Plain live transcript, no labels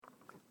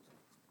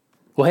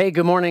Well, hey,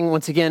 good morning.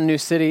 Once again, New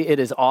City. It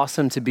is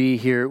awesome to be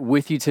here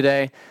with you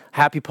today.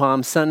 Happy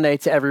Palm Sunday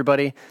to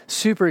everybody.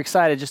 Super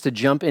excited just to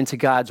jump into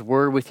God's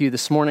Word with you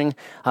this morning.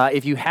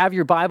 If you have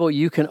your Bible,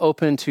 you can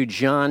open to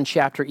John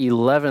chapter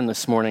 11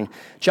 this morning.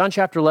 John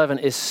chapter 11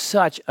 is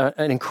such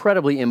an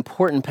incredibly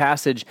important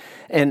passage,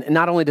 and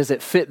not only does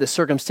it fit the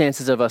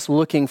circumstances of us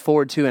looking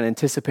forward to and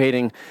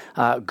anticipating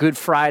Good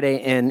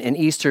Friday and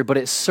Easter, but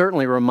it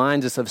certainly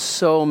reminds us of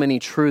so many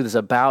truths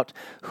about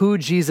who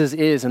Jesus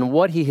is and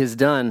what he has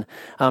done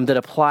that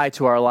apply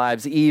to our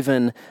lives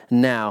even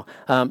now.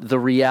 The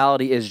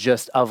reality is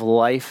just of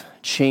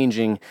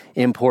life-changing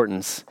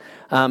importance.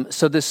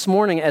 So this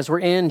morning, as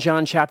we're in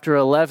John chapter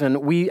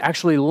 11, we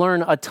actually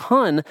learn a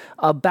ton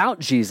about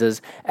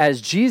Jesus as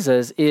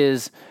Jesus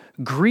is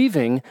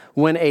grieving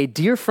when a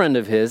dear friend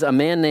of his, a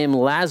man named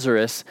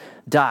Lazarus,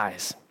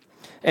 dies.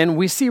 And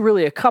we see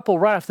really a couple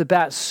right off the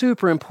bat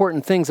super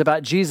important things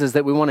about Jesus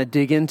that we want to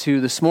dig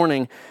into this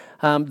morning.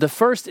 The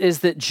first is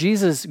that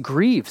Jesus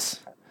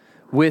grieves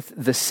with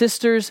the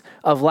sisters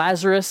of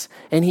Lazarus,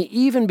 and he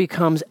even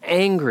becomes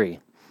angry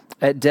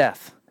at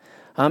death.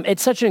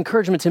 It's such an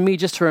encouragement to me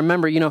just to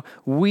remember,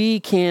 we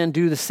can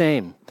do the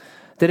same,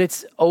 that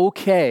it's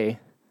okay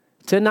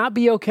to not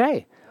be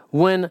okay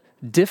when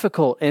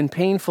difficult and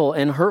painful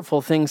and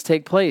hurtful things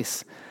take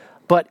place.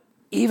 But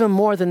even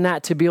more than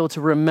that, to be able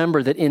to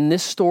remember that in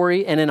this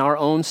story and in our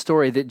own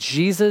story, that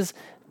Jesus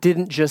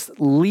didn't just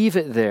leave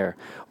it there.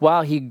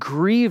 While he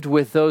grieved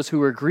with those who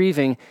were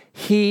grieving,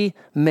 he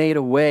made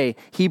a way.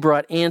 He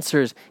brought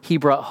answers. He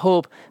brought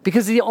hope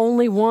because he's the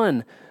only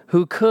one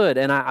who could.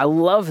 And I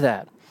love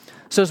that.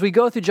 So as we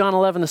go through John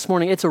 11 this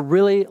morning, it's a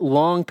really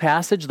long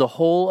passage, the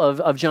whole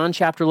of John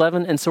chapter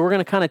 11. And so we're going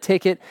to kind of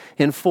take it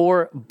in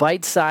 4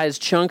 bite-sized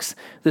chunks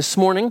this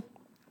morning.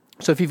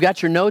 So if you've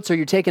got your notes or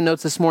you're taking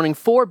notes this morning,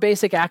 4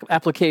 basic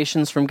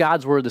applications from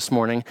God's Word this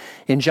morning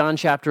in John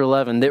chapter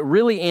 11 that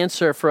really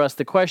answer for us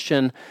the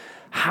question,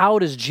 how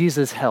does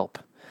Jesus help?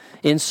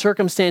 In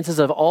circumstances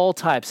of all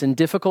types, in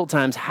difficult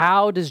times,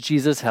 how does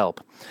Jesus help?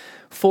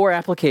 4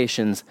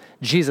 applications.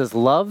 Jesus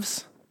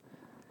loves,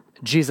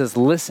 Jesus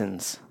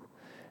listens,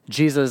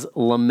 Jesus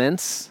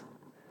laments,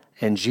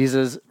 and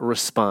Jesus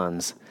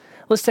responds.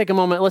 Let's take a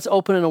moment. Let's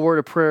open in a word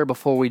of prayer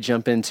before we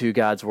jump into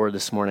God's Word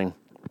this morning.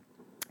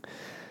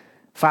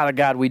 Father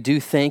God, we do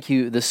thank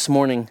you this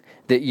morning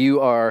that you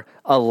are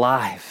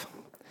alive.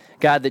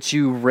 God, that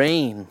you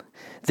reign,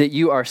 that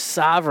you are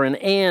sovereign,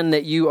 and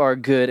that you are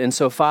good. And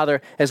so, Father,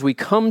 as we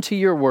come to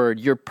your word,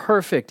 your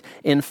perfect,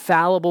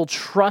 infallible,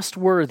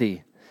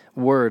 trustworthy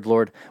word,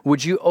 Lord,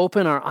 would you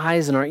open our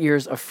eyes and our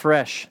ears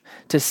afresh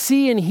to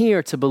see and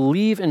hear, to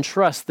believe and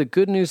trust the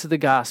good news of the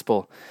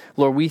gospel.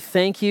 Lord, we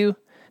thank you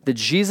that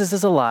Jesus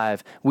is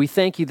alive. We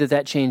thank you that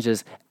that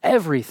changes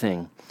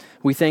everything.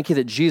 We thank you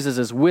that Jesus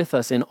is with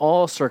us in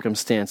all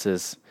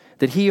circumstances,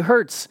 that he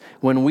hurts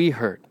when we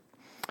hurt.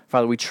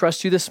 Father, we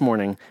trust you this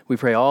morning. We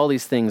pray all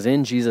these things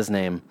in Jesus'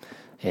 name.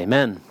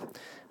 Amen.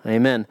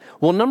 Amen.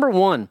 Well, number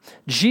 1,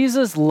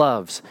 Jesus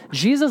loves.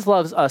 Jesus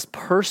loves us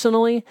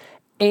personally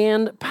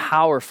and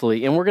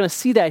powerfully. And we're going to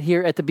see that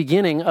here at the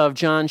beginning of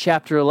John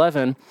chapter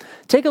 11.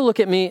 Take a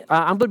look at me.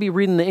 I'm going to be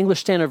reading the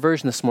English Standard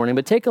Version this morning,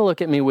 but take a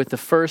look at me with the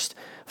first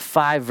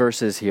 5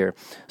 verses here.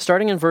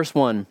 Starting in verse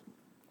 1.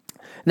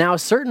 Now a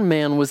certain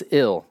man was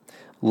ill,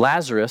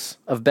 Lazarus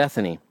of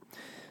Bethany,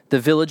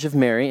 the village of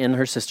Mary and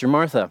her sister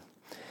Martha.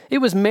 It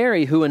was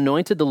Mary who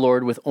anointed the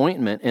Lord with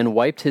ointment and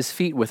wiped his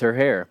feet with her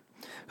hair,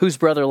 whose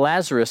brother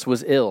Lazarus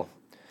was ill.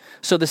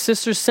 So the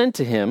sisters sent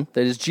to him,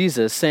 that is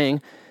Jesus,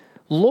 saying,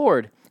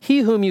 Lord, he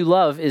whom you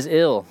love is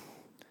ill.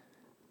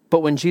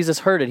 But when Jesus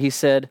heard it, he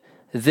said,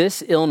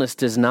 This illness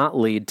does not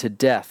lead to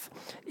death.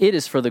 It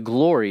is for the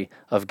glory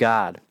of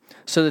God,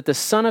 so that the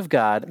Son of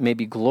God may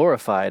be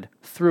glorified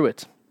through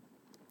it.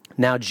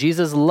 Now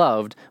Jesus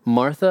loved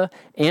Martha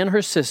and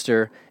her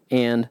sister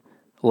and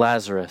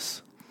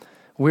Lazarus.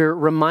 We're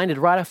reminded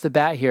right off the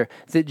bat here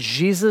that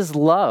Jesus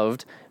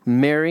loved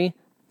Mary,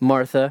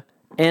 Martha,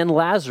 and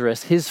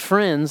Lazarus, his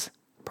friends,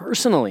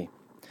 personally.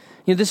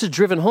 This is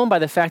driven home by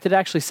the fact that it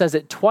actually says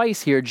it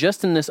twice here,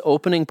 just in this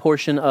opening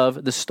portion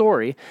of the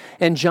story.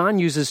 And John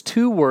uses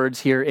 2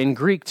 words here in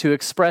Greek to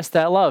express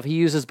that love. He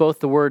uses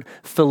both the word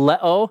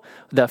phileo,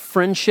 the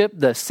friendship,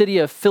 the city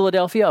of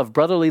Philadelphia of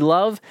brotherly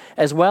love,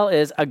 as well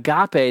as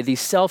agape, the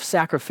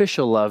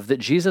self-sacrificial love, that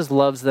Jesus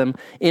loves them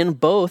in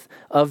both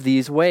of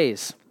these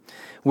ways.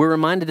 We're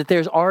reminded that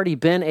there's already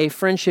been a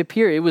friendship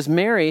here. It was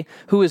Mary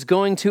who is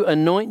going to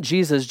anoint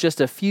Jesus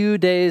just a few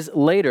days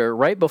later,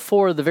 right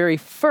before the very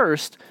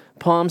first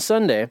Palm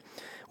Sunday,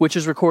 which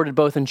is recorded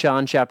both in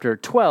John chapter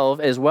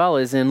 12 as well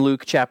as in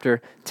Luke chapter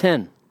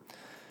 10.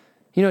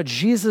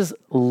 Jesus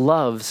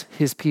loves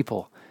his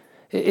people.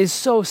 It is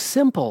so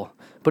simple,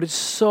 but it's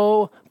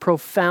so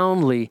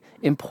profoundly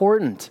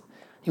important.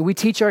 We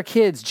teach our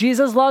kids,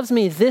 Jesus loves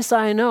me, this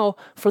I know,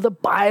 for the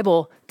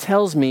Bible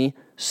tells me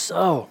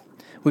so.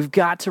 We've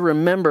got to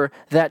remember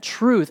that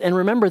truth and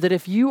remember that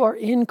if you are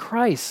in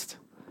Christ,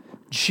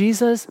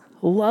 Jesus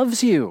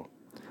loves you.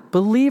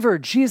 Believer,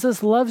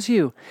 Jesus loves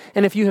you.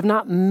 And if you have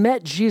not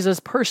met Jesus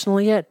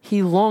personally yet,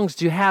 he longs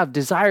to have,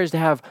 desires to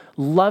have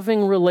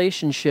loving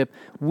relationship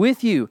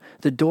with you.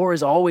 The door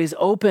is always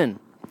open.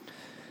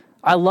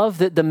 I love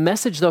that the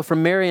message, though,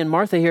 from Mary and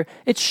Martha here,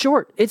 it's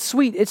short, it's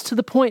sweet, it's to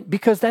the point,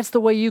 because that's the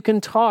way you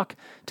can talk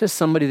to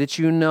somebody that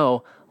you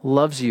know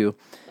loves you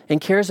and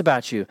cares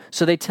about you.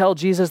 So they tell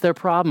Jesus their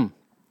problem.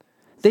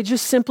 They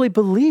just simply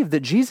believe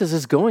that Jesus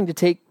is going to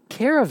take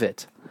care of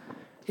it.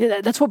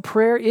 Yeah, that's what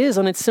prayer is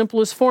on its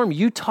simplest form.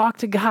 You talk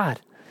to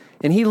God,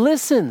 and he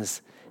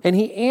listens, and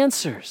he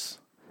answers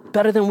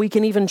better than we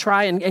can even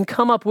try and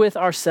come up with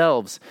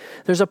ourselves.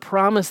 There's a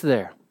promise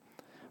there.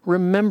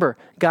 Remember,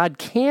 God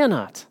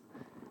cannot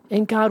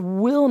and God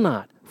will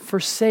not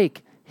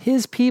forsake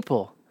his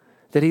people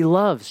that he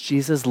loves.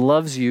 Jesus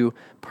loves you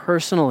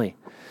personally.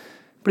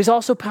 But he's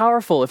also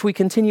powerful. If we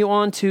continue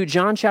on to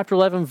John chapter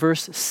 11,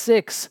 verse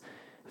 6,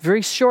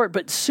 very short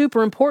but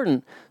super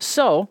important.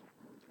 So,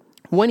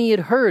 when he had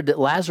heard that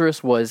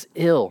Lazarus was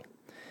ill,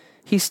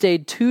 he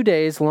stayed 2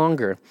 days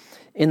longer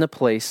in the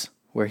place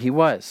where he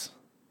was.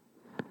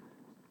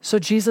 So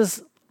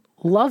Jesus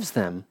loves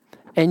them,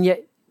 and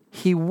yet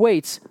he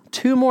waits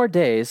 2 more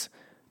days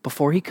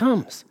before he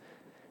comes.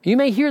 You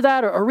may hear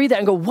that or read that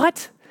and go,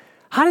 what?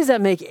 How does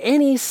that make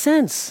any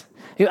sense?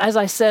 You know, as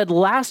I said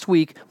last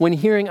week when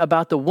hearing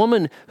about the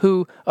woman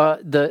who,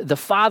 the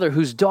father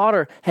whose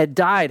daughter had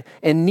died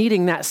and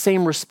needing that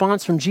same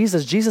response from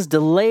Jesus, Jesus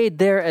delayed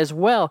there as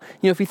well.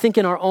 You know, if you think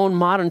in our own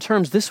modern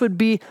terms, this would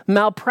be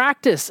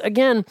malpractice.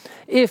 Again,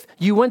 if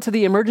you went to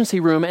the emergency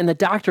room and the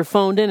doctor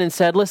phoned in and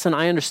said, listen,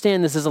 I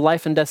understand this is a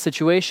life and death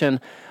situation.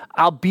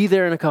 I'll be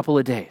there in a couple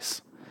of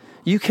days.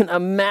 You can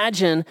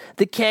imagine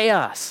the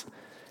chaos.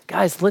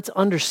 Guys, let's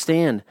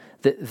understand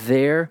that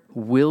there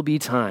will be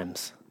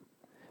times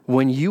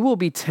when you will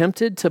be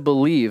tempted to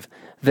believe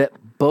that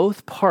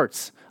both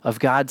parts of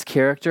God's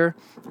character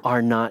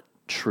are not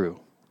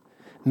true,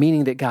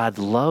 meaning that God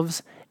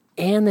loves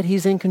and that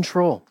he's in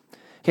control.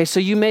 Okay, so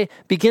you may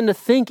begin to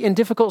think in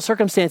difficult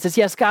circumstances,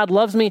 yes, God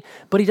loves me,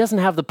 but he doesn't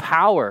have the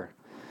power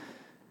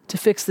to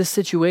fix this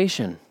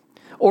situation.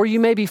 Or you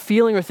may be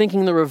feeling or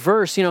thinking the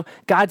reverse, you know,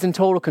 God's in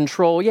total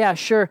control. Yeah,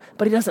 sure,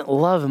 but he doesn't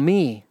love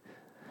me.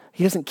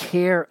 He doesn't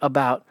care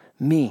about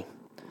me.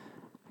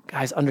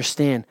 Guys,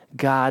 understand,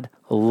 God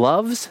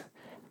loves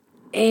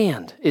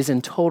and is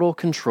in total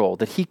control,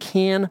 that he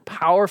can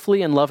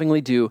powerfully and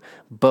lovingly do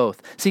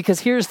both. See,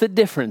 because here's the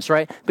difference,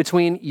 right,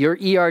 between your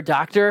ER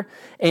doctor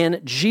and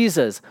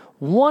Jesus.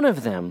 One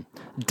of them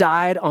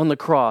died on the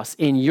cross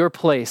in your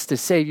place to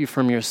save you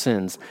from your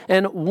sins.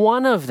 And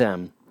one of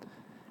them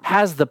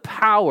has the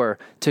power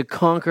to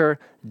conquer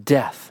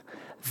death.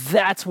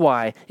 That's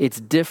why it's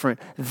different.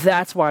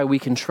 That's why we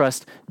can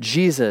trust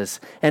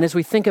Jesus. And as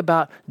we think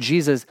about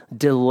Jesus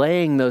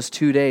delaying those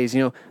 2 days,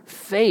 you know,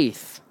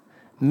 faith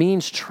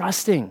means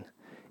trusting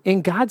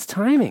in God's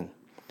timing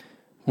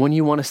when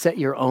you want to set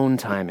your own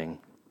timing.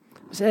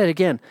 I'll say it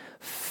again.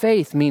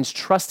 Faith means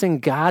trusting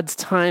God's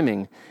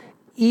timing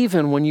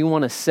even when you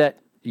want to set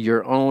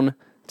your own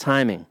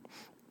timing.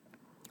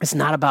 It's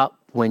not about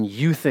when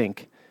you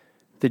think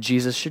that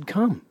Jesus should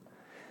come.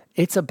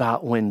 It's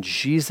about when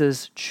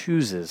Jesus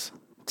chooses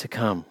to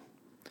come.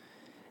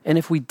 And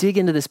if we dig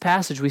into this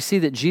passage, we see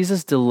that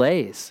Jesus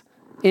delays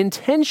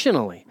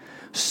intentionally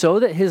so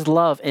that his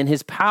love and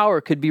his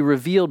power could be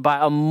revealed by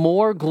a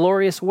more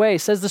glorious way,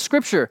 says the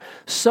scripture,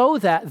 so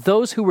that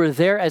those who were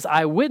there as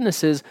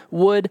eyewitnesses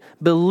would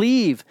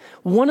believe.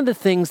 One of the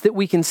things that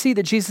we can see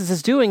that Jesus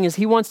is doing is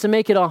he wants to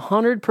make it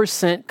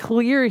 100%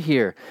 clear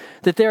here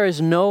that there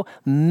is no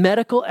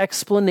medical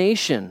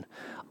explanation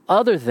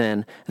other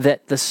than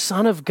that the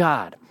Son of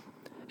God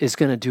is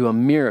going to do a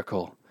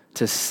miracle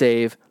to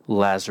save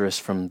Lazarus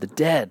from the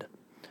dead.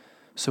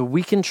 So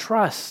we can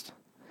trust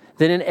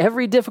that in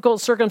every difficult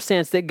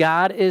circumstance that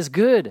God is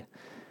good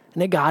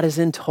and that God is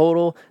in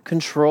total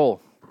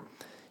control.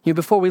 You know,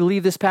 before we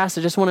leave this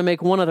passage, I just want to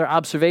make one other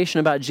observation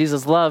about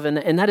Jesus' love,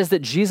 and that is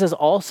that Jesus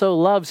also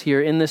loves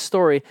here in this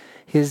story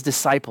his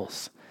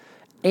disciples,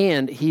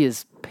 and he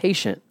is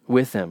patient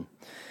with them.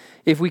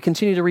 If we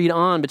continue to read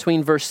on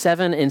between verse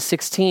 7 and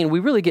 16, we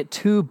really get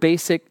 2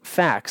 basic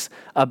facts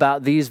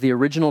about the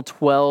original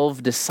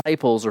 12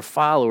 disciples or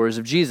followers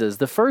of Jesus.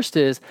 The first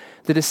is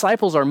the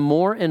disciples are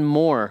more and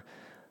more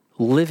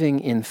living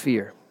in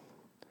fear.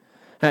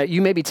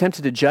 You may be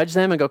tempted to judge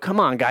them and go, come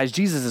on, guys,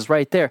 Jesus is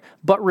right there.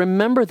 But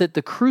remember that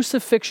the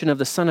crucifixion of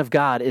the Son of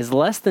God is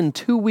less than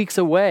 2 weeks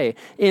away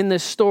in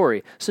this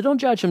story. So don't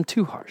judge them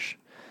too harsh.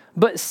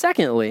 But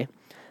secondly,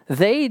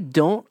 they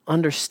don't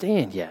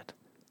understand yet.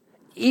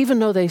 Even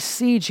though they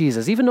see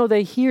Jesus, even though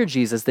they hear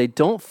Jesus, they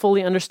don't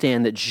fully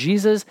understand that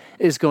Jesus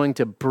is going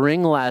to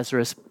bring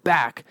Lazarus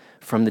back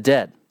from the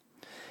dead.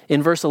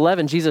 In verse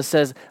 11, Jesus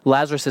says,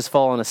 Lazarus has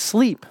fallen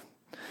asleep,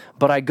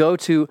 but I go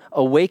to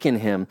awaken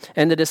him.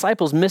 And the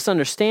disciples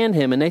misunderstand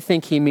him, and they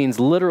think he means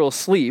literal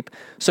sleep.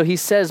 So he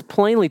says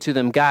plainly to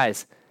them,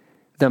 guys,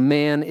 the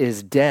man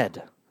is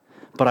dead,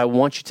 but I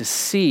want you to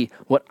see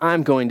what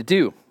I'm going to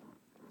do.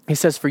 He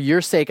says, for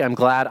your sake, I'm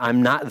glad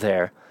I'm not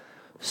there,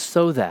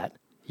 so that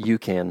you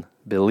can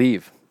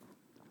believe.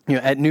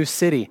 At New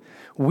City,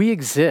 we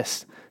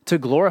exist to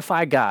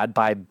glorify God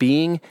by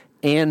being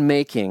and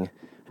making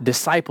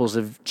disciples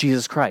of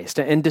Jesus Christ.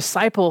 And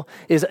disciple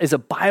is a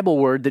Bible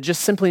word that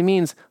just simply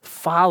means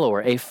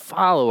follower, a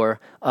follower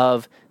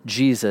of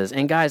Jesus.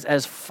 And guys,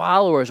 as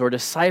followers or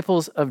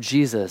disciples of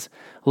Jesus,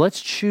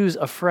 let's choose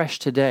afresh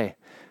today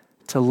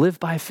to live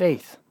by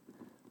faith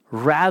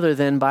rather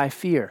than by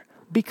fear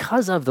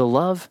because of the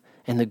love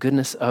and the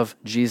goodness of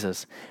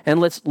Jesus. And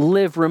let's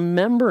live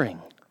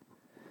remembering.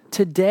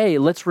 Today,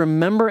 let's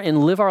remember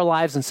and live our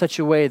lives in such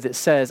a way that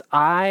says,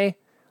 I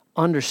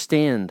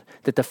understand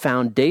that the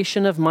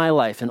foundation of my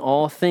life and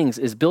all things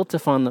is built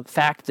upon the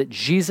fact that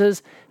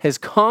Jesus has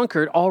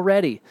conquered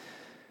already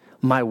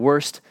my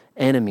worst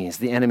enemies,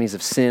 the enemies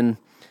of sin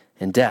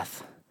and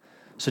death.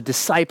 So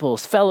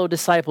disciples, fellow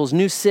disciples,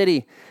 New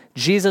City,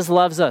 Jesus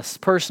loves us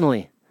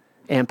personally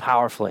and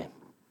powerfully.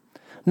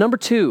 Number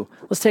 2,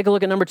 let's take a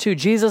look at number 2.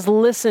 Jesus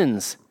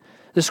listens.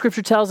 The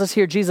scripture tells us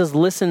here Jesus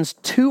listens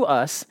to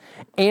us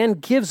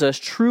and gives us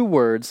true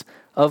words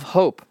of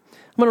hope.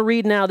 I'm going to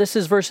read now. This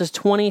is verses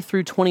 20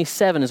 through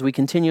 27 as we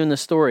continue in the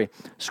story.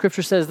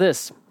 Scripture says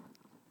this.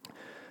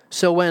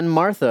 So when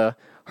Martha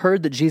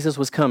heard that Jesus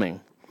was coming,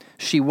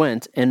 she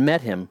went and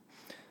met him.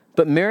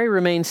 But Mary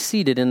remained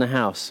seated in the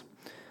house.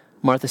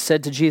 Martha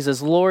said to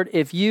Jesus, Lord,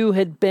 if you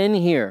had been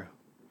here,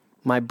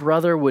 my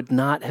brother would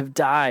not have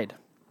died.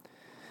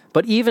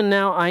 But even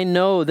now I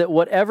know that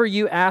whatever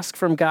you ask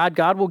from God,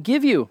 God will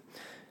give you.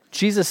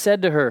 Jesus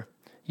said to her,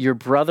 your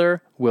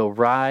brother will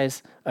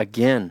rise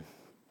again.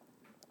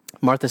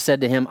 Martha said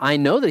to him, I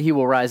know that he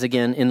will rise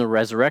again in the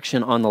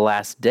resurrection on the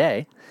last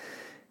day.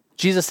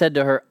 Jesus said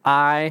to her,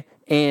 I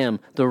am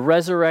the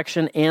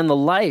resurrection and the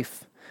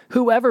life.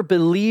 Whoever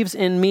believes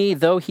in me,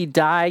 though he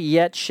die,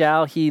 yet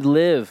shall he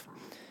live.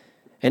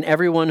 And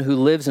everyone who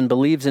lives and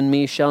believes in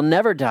me shall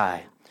never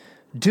die.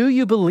 Do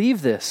you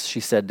believe this? She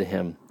said to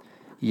him.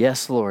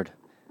 Yes, Lord.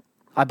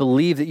 I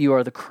believe that you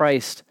are the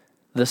Christ,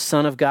 the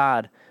Son of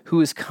God,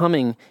 who is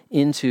coming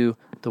into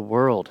the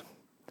world.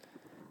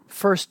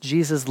 First,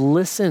 Jesus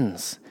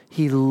listens.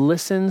 He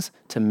listens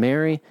to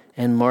Mary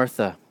and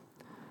Martha.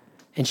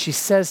 And she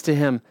says to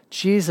him,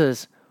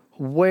 Jesus,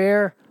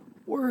 where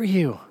were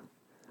you?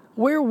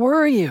 Where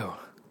were you?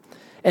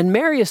 And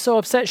Mary is so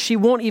upset she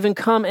won't even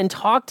come and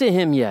talk to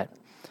him yet.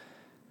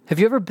 Have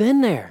you ever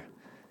been there?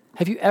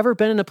 Have you ever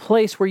been in a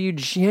place where you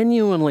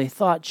genuinely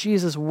thought,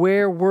 Jesus,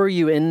 where were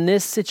you in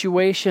this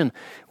situation?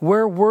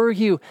 Where were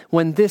you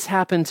when this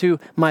happened to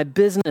my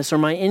business or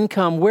my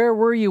income? Where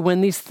were you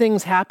when these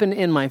things happened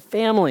in my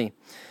family?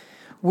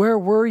 Where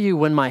were you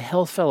when my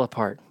health fell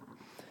apart?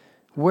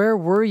 Where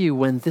were you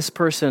when this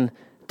person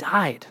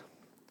died?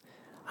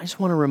 I just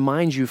want to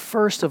remind you,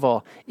 first of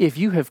all, if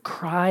you have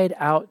cried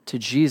out to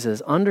Jesus,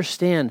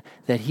 understand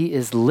that he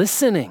is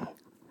listening.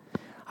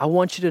 I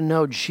want you to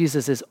know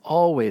Jesus is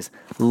always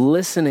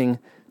listening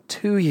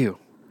to you.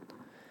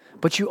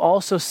 But you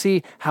also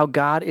see how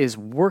God is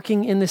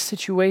working in this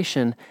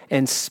situation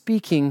and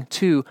speaking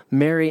to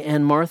Mary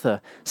and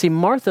Martha. See,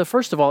 Martha,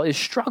 first of all, is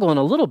struggling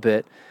a little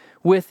bit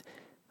with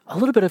a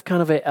little bit of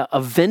kind of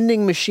a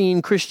vending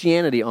machine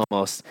Christianity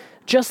almost.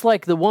 Just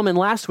like the woman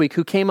last week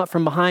who came up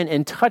from behind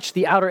and touched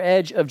the outer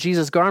edge of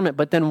Jesus' garment,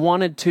 but then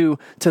wanted to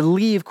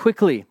leave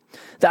quickly.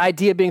 The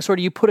idea being sort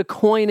of you put a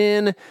coin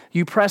in,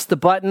 you press the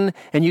button,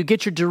 and you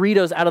get your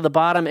Doritos out of the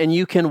bottom and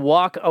you can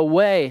walk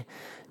away.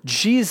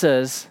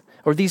 Jesus,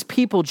 or these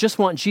people just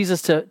want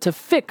Jesus to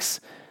fix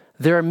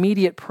their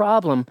immediate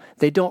problem.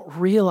 They don't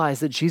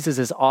realize that Jesus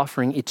is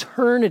offering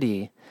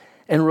eternity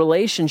and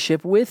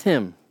relationship with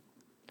him.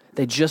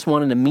 They just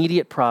want an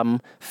immediate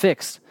problem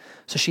fixed.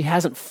 So she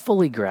hasn't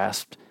fully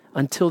grasped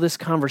until this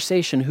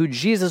conversation who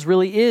Jesus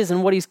really is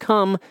and what he's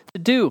come to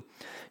do.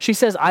 She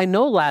says, I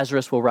know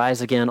Lazarus will rise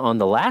again on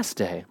the last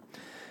day,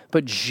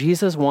 but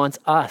Jesus wants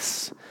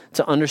us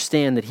to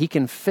understand that he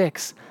can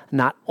fix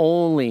not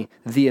only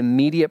the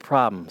immediate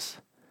problems,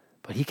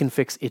 but he can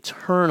fix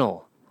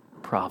eternal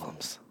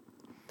problems.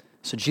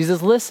 So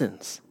Jesus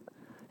listens,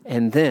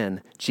 and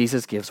then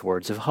Jesus gives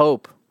words of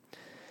hope.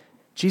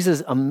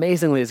 Jesus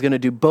amazingly is going to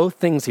do both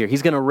things here.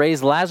 He's going to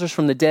raise Lazarus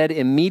from the dead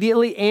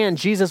immediately, and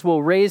Jesus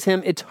will raise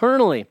him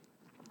eternally.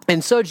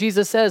 And so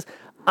Jesus says,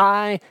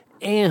 I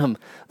am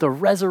the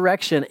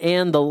resurrection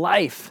and the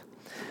life.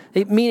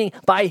 Meaning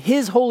by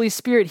his Holy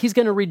Spirit, he's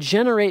going to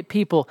regenerate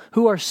people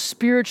who are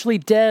spiritually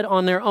dead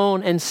on their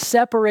own and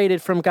separated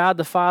from God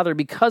the Father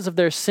because of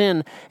their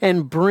sin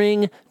and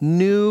bring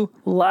new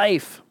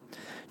life.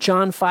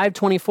 John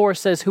 5:24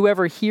 says,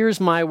 whoever hears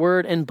my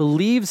word and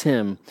believes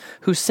him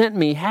who sent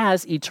me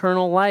has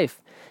eternal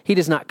life. He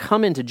does not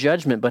come into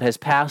judgment, but has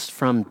passed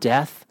from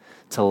death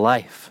to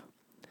life.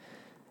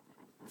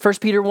 1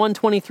 Peter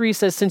 1:23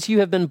 says, since you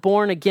have been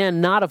born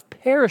again, not of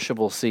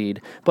perishable seed,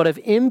 but of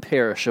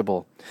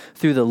imperishable,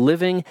 through the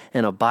living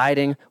and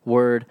abiding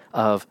word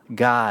of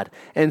God.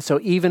 And so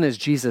even as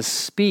Jesus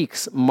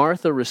speaks,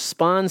 Martha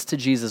responds to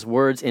Jesus'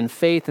 words in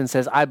faith and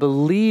says, I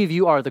believe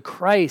you are the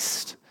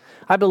Christ.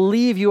 I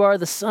believe you are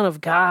the Son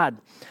of God.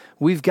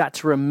 We've got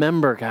to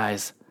remember,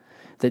 guys,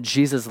 that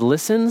Jesus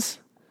listens.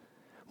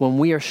 When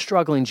we are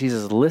struggling,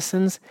 Jesus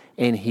listens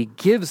and he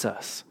gives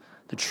us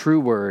the true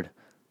word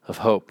of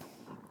hope.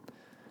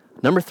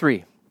 Number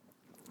 3,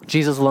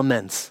 Jesus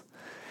laments.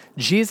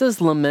 Jesus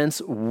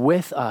laments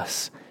with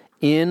us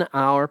in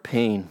our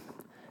pain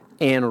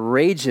and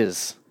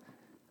rages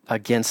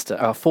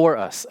for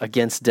us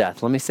against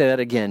death. Let me say that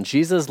again.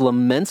 Jesus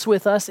laments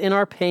with us in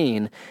our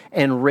pain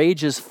and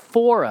rages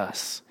for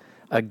us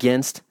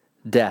against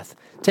death.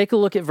 Take a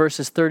look at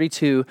verses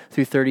 32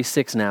 through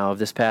 36 now of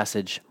this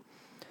passage.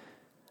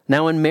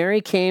 Now when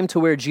Mary came to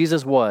where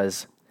Jesus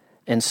was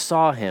and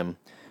saw him,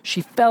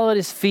 she fell at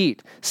his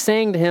feet,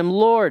 saying to him,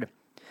 "Lord,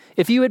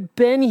 if you had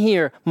been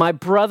here, my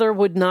brother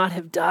would not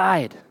have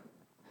died."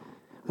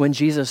 When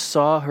Jesus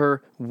saw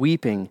her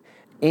weeping,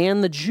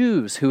 and the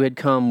Jews who had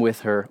come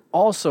with her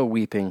also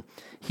weeping,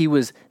 he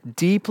was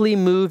deeply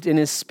moved in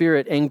his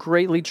spirit and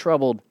greatly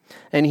troubled.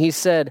 And he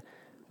said,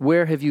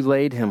 "Where have you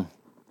laid him?"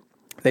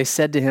 They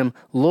said to him,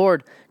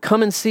 "Lord,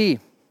 come and see."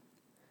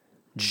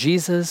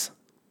 Jesus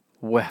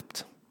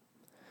wept.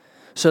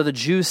 So the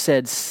Jews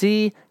said,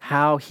 "See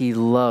how he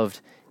loved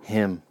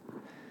him."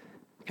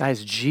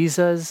 Guys,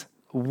 Jesus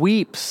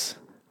weeps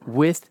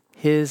with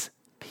his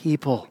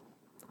people.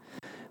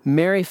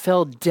 Mary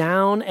fell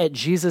down at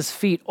Jesus'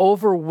 feet,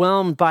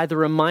 overwhelmed by the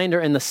reminder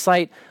and the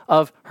sight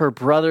of her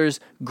brother's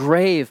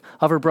grave,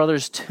 of her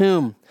brother's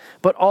tomb.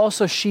 But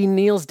also she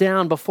kneels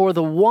down before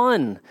the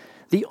one,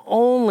 the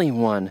only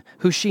one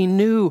who she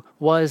knew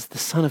was the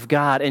Son of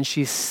God. And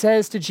she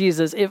says to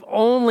Jesus, "If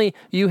only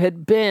you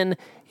had been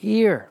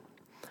here."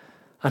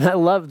 And I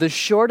love the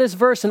shortest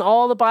verse in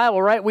all the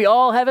Bible, right? We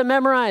all have it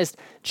memorized.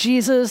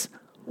 Jesus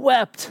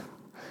wept.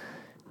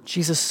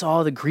 Jesus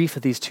saw the grief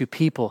of these two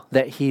people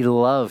that he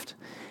loved,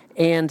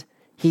 and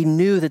he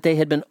knew that they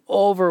had been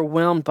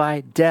overwhelmed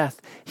by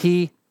death.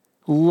 He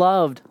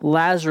loved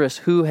Lazarus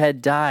who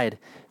had died.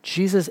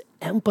 Jesus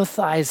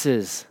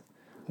empathizes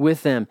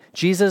with them.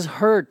 Jesus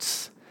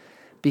hurts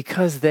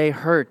because they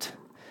hurt.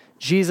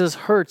 Jesus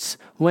hurts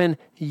when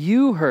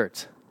you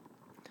hurt.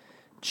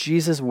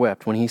 Jesus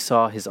wept when he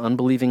saw his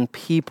unbelieving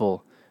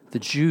people, the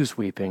Jews,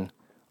 weeping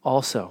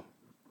also.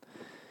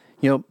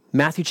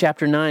 Matthew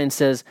chapter 9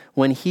 says,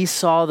 when he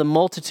saw the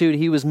multitude,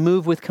 he was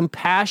moved with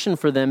compassion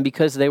for them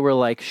because they were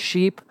like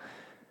sheep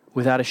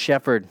without a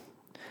shepherd.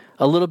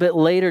 A little bit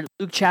later,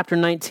 Luke chapter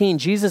 19,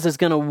 Jesus is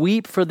going to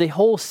weep for the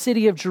whole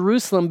city of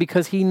Jerusalem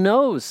because he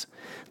knows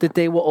that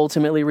they will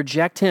ultimately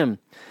reject him.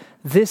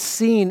 This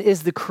scene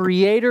is the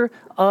creator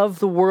of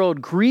the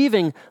world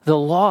grieving the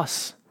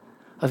loss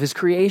of his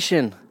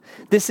creation.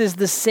 This is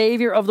the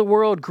Savior of the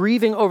world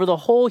grieving over the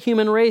whole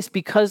human race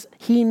because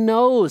he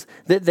knows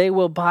that they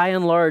will by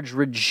and large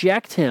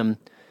reject him.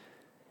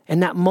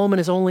 And that moment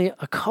is only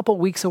a couple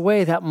weeks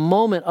away, that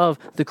moment of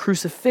the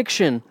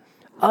crucifixion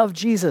of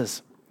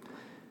Jesus.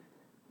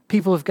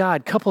 People of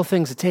God, couple of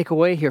things to take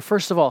away here.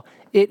 First of all,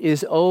 it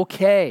is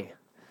okay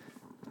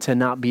to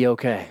not be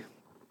okay.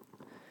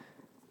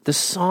 The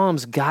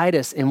Psalms guide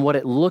us in what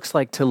it looks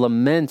like to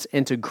lament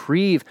and to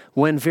grieve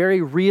when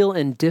very real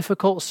and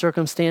difficult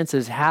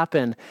circumstances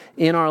happen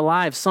in our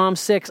lives. Psalm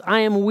 6, I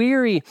am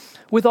weary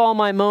with all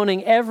my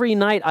moaning. Every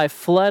night I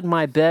flood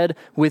my bed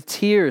with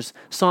tears.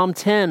 Psalm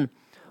 10,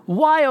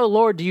 why, O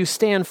Lord, do you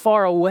stand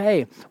far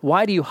away?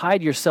 Why do you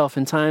hide yourself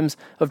in times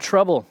of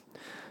trouble?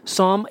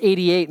 Psalm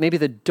 88, maybe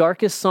the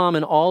darkest psalm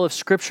in all of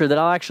Scripture that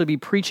I'll actually be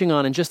preaching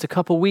on in just a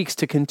couple weeks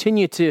to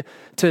continue to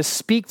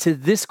speak to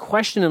this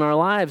question in our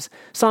lives.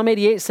 Psalm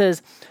 88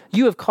 says,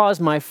 you have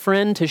caused my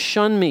friend to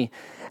shun me,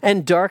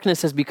 and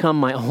darkness has become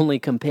my only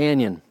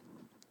companion.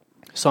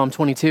 Psalm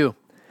 22,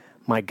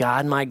 my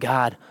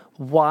God,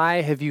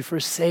 why have you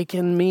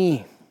forsaken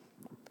me?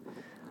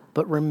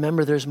 But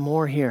remember, there's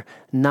more here.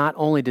 Not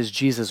only does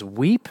Jesus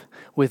weep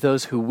with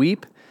those who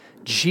weep,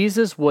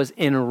 Jesus was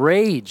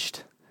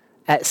enraged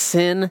at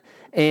sin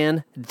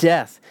and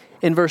death.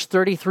 In verse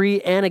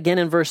 33 and again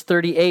in verse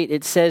 38,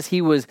 it says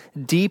he was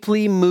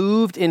deeply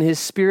moved in his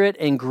spirit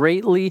and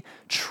greatly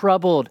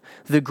troubled.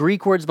 The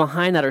Greek words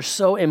behind that are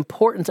so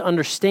important to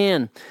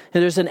understand.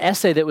 And there's an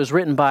essay that was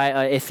written by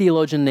a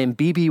theologian named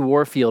B.B.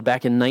 Warfield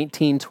back in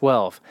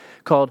 1912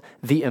 called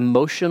The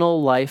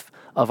Emotional Life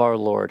of Our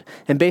Lord.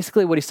 And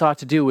basically what he sought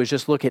to do was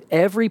just look at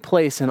every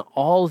place in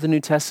all of the New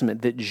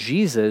Testament that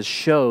Jesus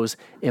shows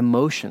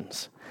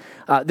emotions.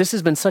 This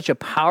has been such a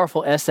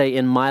powerful essay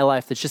in my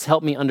life that's just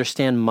helped me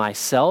understand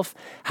myself,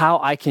 how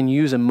I can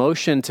use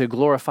emotion to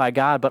glorify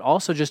God, but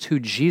also just who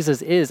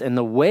Jesus is and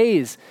the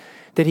ways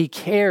that he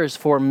cares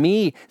for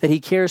me, that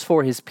he cares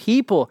for his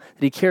people,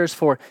 that he cares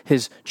for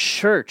his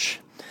church.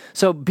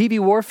 So B.B.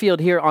 Warfield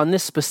here on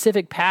this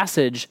specific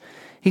passage,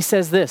 he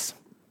says this,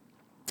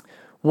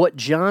 what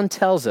John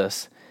tells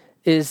us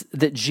is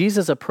that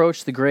Jesus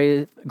approached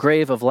the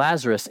grave of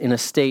Lazarus in a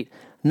state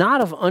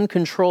not of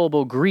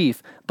uncontrollable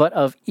grief, but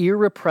of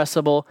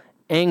irrepressible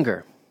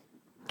anger.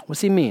 What's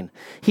he mean?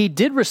 He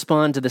did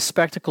respond to the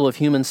spectacle of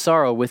human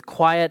sorrow with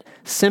quiet,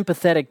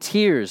 sympathetic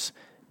tears.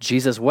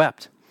 Jesus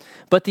wept.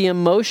 But the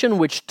emotion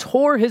which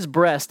tore his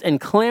breast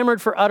and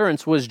clamored for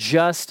utterance was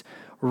just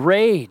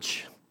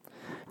rage.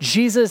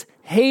 Jesus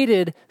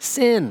hated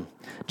sin.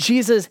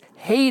 Jesus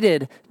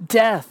hated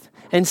death.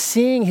 And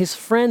seeing his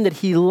friend that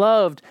he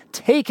loved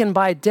taken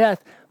by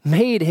death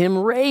made him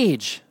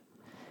rage.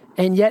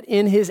 And yet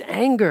in his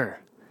anger,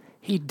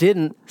 he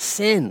didn't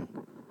sin.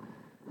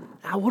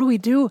 Now, what do we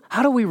do?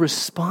 How do we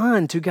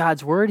respond to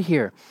God's word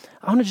here?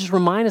 I want to just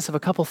remind us of a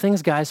couple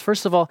things, guys.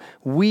 First of all,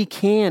 we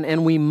can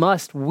and we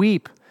must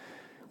weep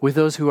with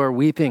those who are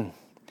weeping.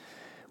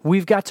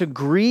 We've got to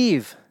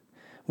grieve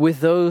with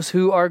those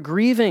who are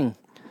grieving.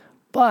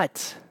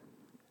 But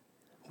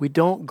we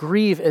don't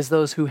grieve as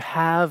those who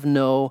have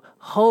no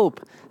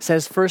hope,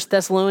 says 1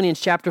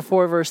 Thessalonians chapter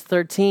 4, verse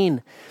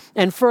 13.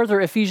 And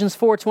further, Ephesians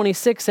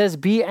 4:26 says,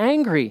 be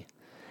angry,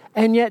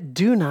 and yet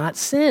do not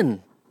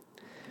sin.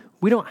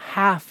 We don't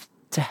have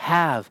to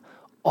have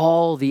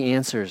all the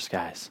answers,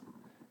 guys.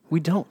 We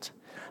don't,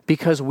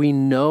 because we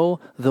know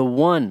the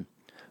one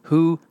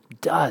who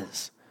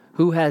does,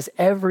 who has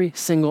every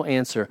single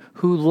answer,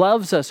 who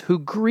loves us, who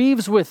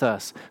grieves with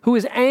us, who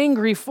is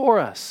angry for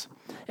us,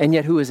 and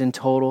yet who is in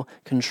total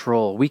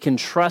control. We can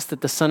trust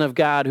that the Son of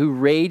God, who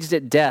raged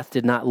at death,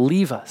 did not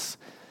leave us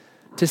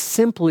to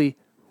simply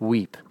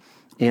weep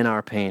in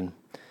our pain.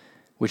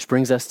 Which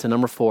brings us to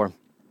number 4.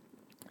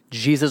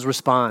 Jesus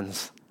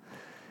responds.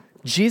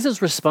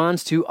 Jesus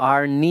responds to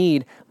our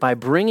need by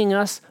bringing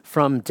us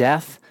from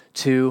death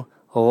to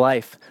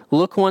life.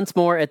 Look once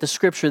more at the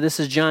scripture. This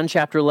is John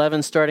chapter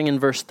 11, starting in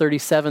verse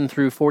 37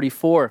 through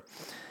 44.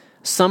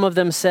 Some of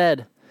them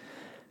said,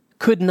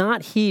 could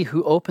not he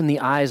who opened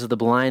the eyes of the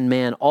blind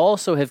man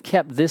also have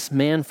kept this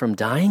man from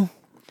dying?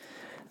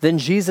 Then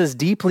Jesus,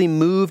 deeply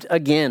moved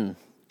again,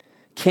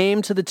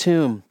 came to the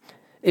tomb.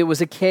 It was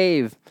a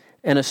cave,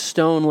 and a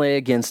stone lay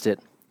against it.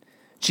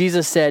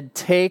 Jesus said,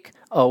 take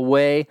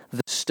away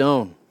the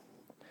stone.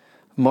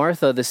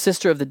 Martha, the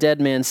sister of the dead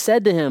man,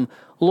 said to him,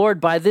 Lord,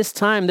 by this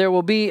time there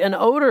will be an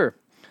odor,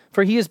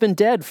 for he has been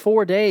dead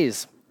 4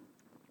 days.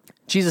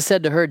 Jesus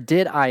said to her,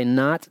 did I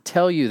not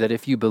tell you that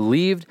if you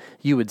believed,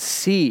 you would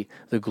see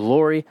the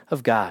glory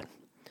of God?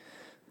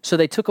 So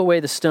they took away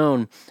the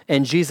stone,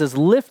 and Jesus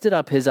lifted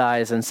up his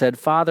eyes and said,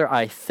 Father,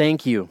 I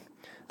thank you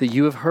that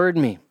you have heard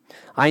me.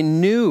 I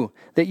knew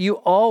that you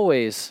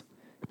always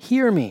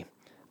hear me,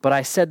 but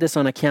I said this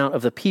on account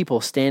of the people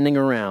standing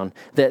around,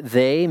 that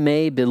they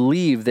may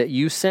believe that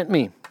you sent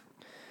me.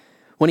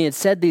 When he had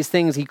said these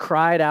things, he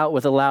cried out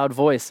with a loud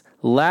voice,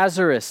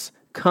 Lazarus,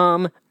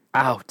 come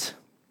out.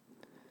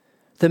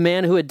 The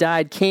man who had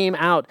died came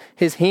out,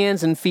 his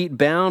hands and feet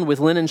bound with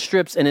linen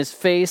strips and his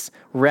face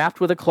wrapped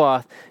with a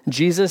cloth.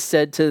 Jesus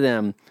said to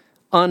them,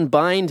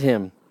 unbind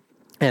him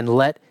and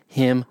let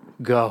him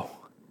go.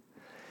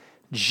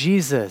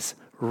 Jesus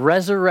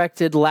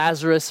resurrected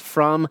Lazarus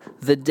from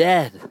the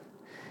dead.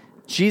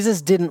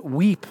 Jesus didn't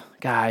weep,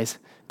 guys,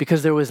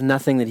 because there was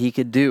nothing that he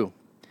could do.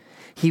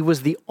 He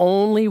was the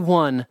only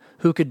one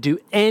who could do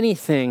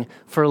anything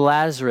for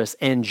Lazarus,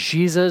 and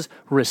Jesus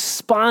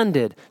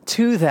responded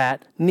to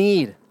that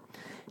need.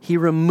 He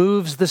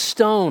removes the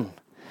stone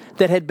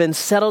that had been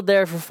settled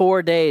there for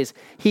 4 days.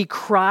 He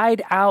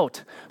cried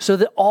out so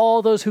that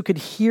all those who could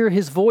hear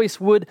his voice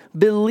would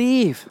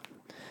believe.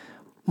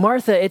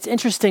 Martha, it's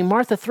interesting.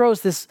 Martha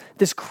throws this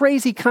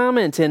crazy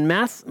comment in.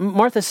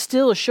 Martha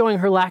still is showing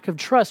her lack of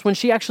trust when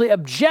she actually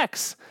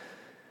objects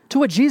to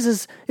what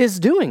Jesus is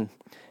doing.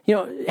 You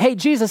know, hey,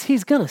 Jesus,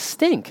 he's going to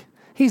stink.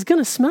 He's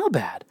going to smell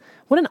bad.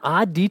 What an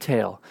odd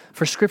detail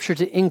for Scripture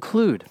to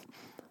include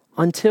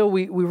until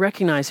we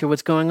recognize here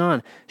what's going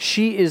on.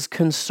 She is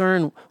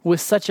concerned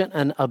with such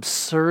an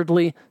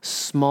absurdly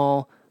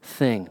small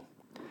thing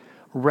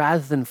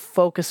rather than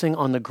focusing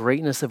on the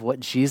greatness of what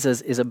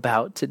Jesus is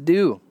about to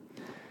do.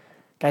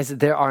 Guys,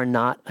 there are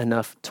not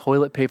enough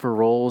toilet paper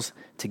rolls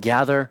to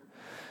gather.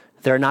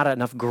 There are not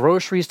enough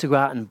groceries to go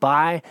out and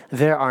buy.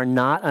 There are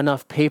not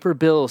enough paper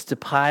bills to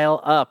pile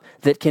up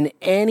that can in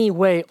any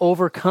way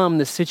overcome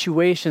the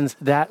situations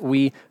that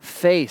we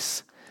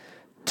face.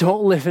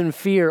 Don't live in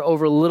fear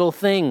over little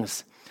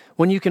things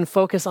when you can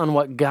focus on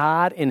what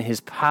God in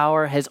his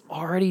power has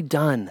already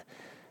done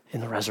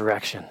in the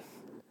resurrection.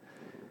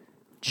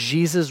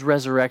 Jesus'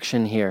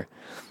 resurrection here.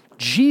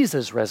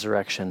 Jesus'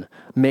 resurrection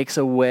makes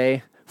a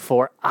way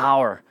for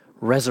our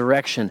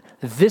resurrection.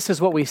 This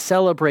is what we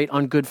celebrate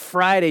on Good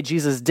Friday,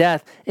 Jesus'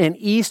 death, and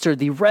Easter,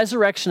 the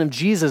resurrection of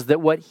Jesus, that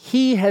what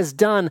he has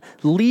done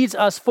leads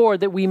us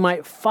forward that we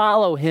might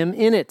follow him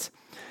in it.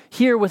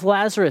 Here with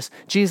Lazarus,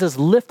 Jesus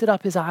lifted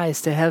up his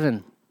eyes to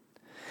heaven.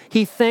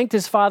 He thanked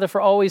his Father for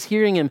always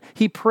hearing him.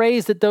 He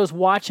praised that those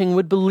watching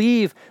would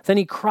believe. Then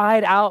he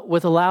cried out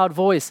with a loud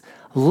voice,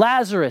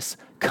 Lazarus,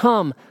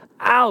 come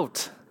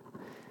out.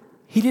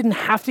 He didn't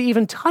have to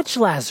even touch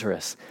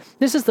Lazarus.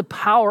 This is the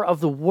power of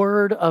the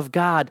Word of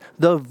God.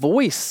 The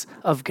voice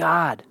of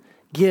God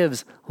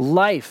gives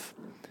life.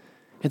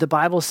 And the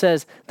Bible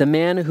says the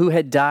man who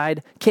had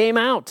died came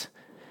out.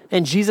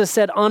 And Jesus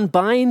said,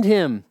 unbind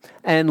him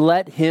and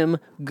let him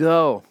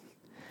go.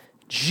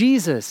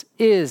 Jesus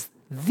is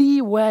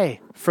the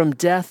way from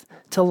death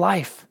to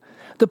life.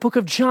 The book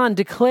of John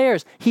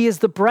declares he is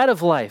the bread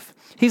of life.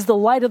 He's the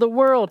light of the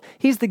world.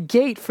 He's the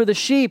gate for the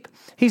sheep.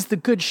 He's the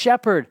good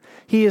shepherd.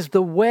 He is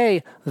the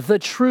way, the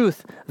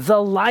truth, the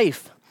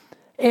life,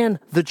 and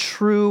the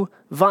true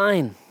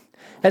vine.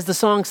 As the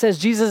song says,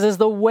 Jesus is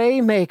the way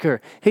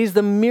maker. He's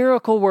the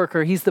miracle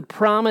worker. He's the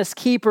promise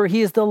keeper.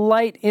 He is the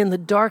light in the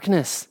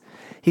darkness.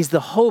 He's the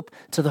hope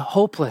to the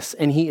hopeless,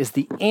 and he is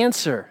the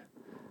answer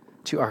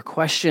to our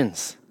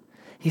questions.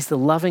 He's the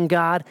loving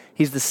God.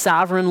 He's the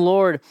sovereign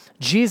Lord.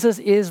 Jesus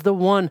is the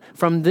one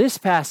from this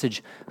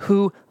passage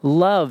who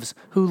loves,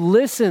 who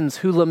listens,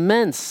 who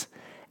laments,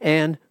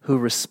 and who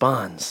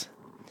responds.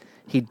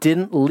 He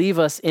didn't leave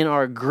us in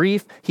our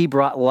grief. He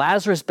brought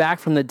Lazarus back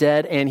from the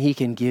dead, and he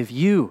can give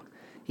you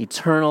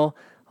eternal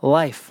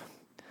life.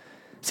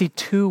 See,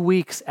 2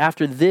 weeks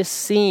after this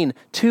scene,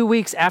 2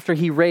 weeks after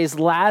he raised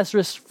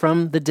Lazarus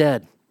from the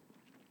dead,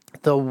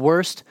 the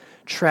worst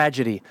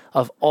tragedy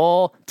of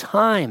all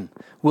time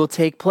will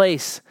take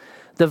place.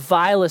 The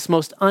vilest,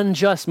 most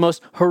unjust,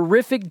 most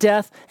horrific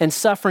death and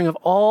suffering of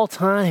all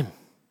time.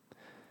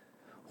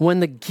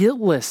 When the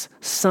guiltless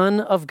Son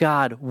of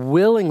God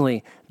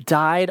willingly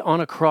died on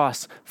a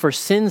cross for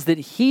sins that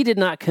he did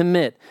not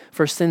commit,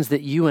 for sins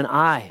that you and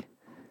I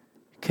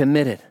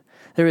committed.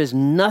 There is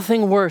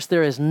nothing worse.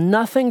 There is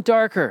nothing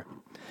darker.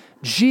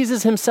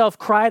 Jesus himself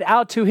cried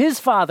out to his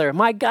Father,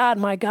 my God,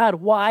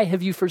 why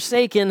have you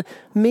forsaken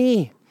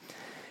me?"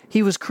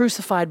 He was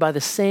crucified by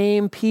the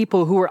same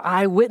people who were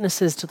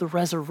eyewitnesses to the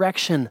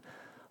resurrection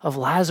of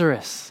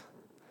Lazarus.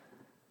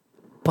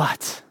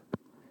 But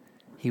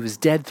he was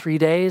dead 3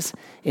 days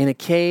in a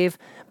cave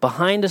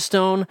behind a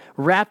stone,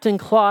 wrapped in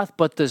cloth,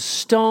 but the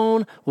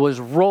stone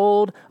was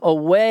rolled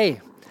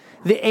away.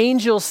 The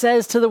angel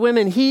says to the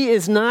women, "He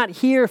is not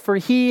here, for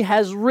he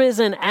has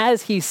risen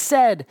as he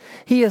said.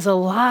 He is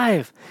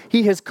alive.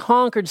 He has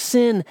conquered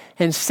sin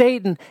and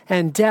Satan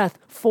and death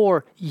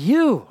for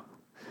you,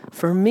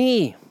 for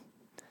me."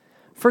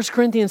 1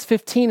 Corinthians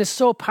 15 is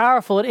so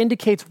powerful. It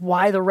indicates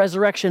why the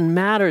resurrection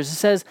matters. It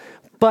says,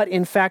 "But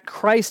in fact,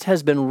 Christ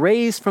has been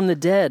raised from the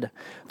dead,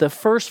 the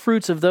first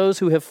fruits of those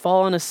who have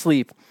fallen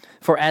asleep.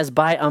 For as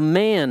by a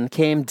man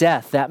came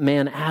death, that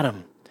man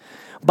Adam,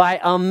 by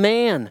a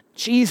man,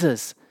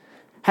 Jesus,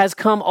 has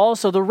come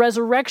also the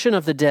resurrection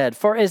of the dead.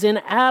 For as in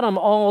Adam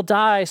all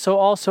die, so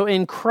also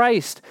in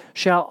Christ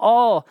shall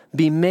all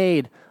be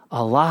made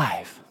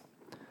alive."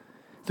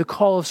 The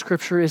call of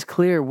Scripture is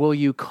clear. Will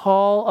you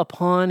call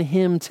upon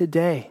him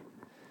today?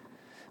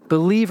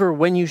 Believer,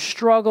 when you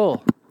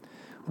struggle,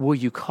 will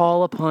you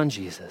call upon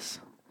Jesus?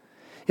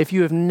 If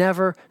you have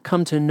never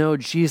come to know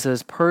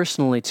Jesus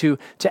personally, to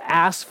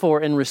ask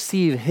for and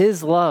receive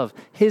his love,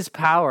 his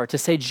power, to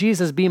say,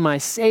 "Jesus, be my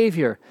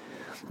Savior,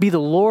 be the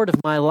Lord of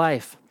my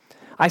life.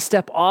 I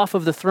step off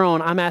of the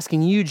throne. I'm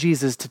asking you,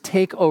 Jesus, to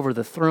take over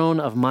the throne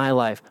of my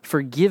life.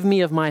 Forgive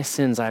me of my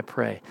sins, I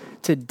pray."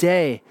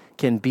 Today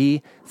can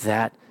be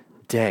that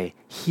day.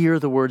 Hear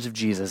the words of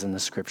Jesus in the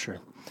Scripture.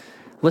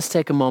 Let's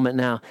take a moment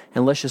now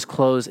and let's just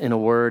close in a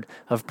word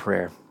of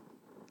prayer.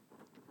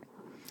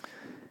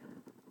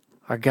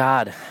 Our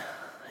God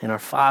and our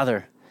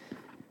Father,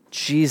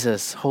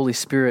 Jesus, Holy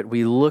Spirit,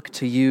 we look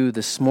to you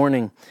this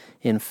morning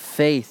in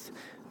faith.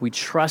 We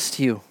trust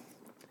you.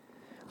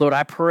 Lord,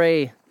 I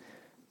pray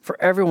for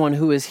everyone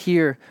who is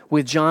here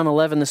with John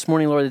 11 this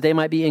morning, Lord, that they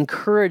might be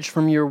encouraged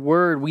from your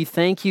word. We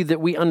thank you that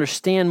we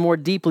understand more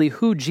deeply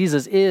who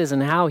Jesus is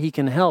and how he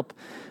can help.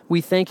 We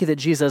thank you that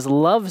Jesus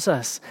loves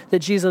us, that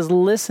Jesus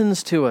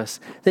listens to us,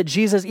 that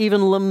Jesus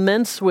even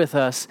laments with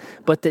us,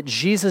 but that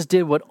Jesus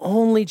did what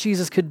only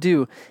Jesus could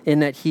do in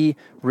that he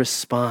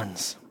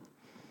responds.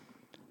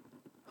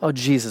 Oh,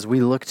 Jesus,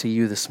 we look to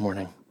you this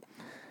morning.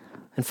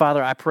 And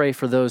Father, I pray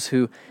for those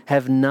who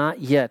have not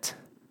yet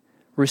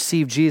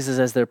received Jesus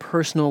as their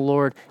personal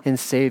Lord and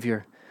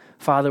Savior.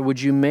 Father,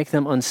 would you make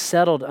them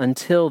unsettled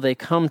until they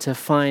come to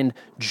find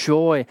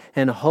joy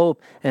and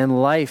hope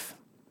and life,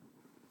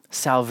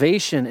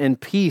 salvation and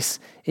peace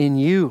in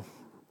you.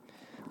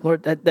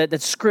 Lord,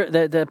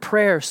 that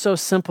prayer is so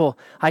simple.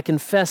 I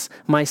confess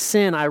my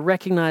sin. I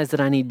recognize that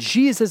I need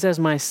Jesus as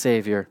my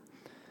Savior.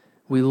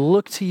 We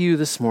look to you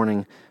this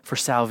morning for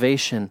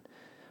salvation.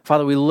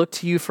 Father, we look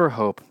to you for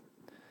hope.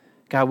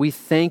 God, we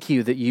thank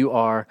you that you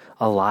are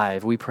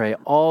alive. We pray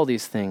all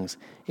these things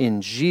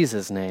in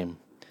Jesus' name.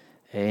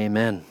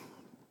 Amen.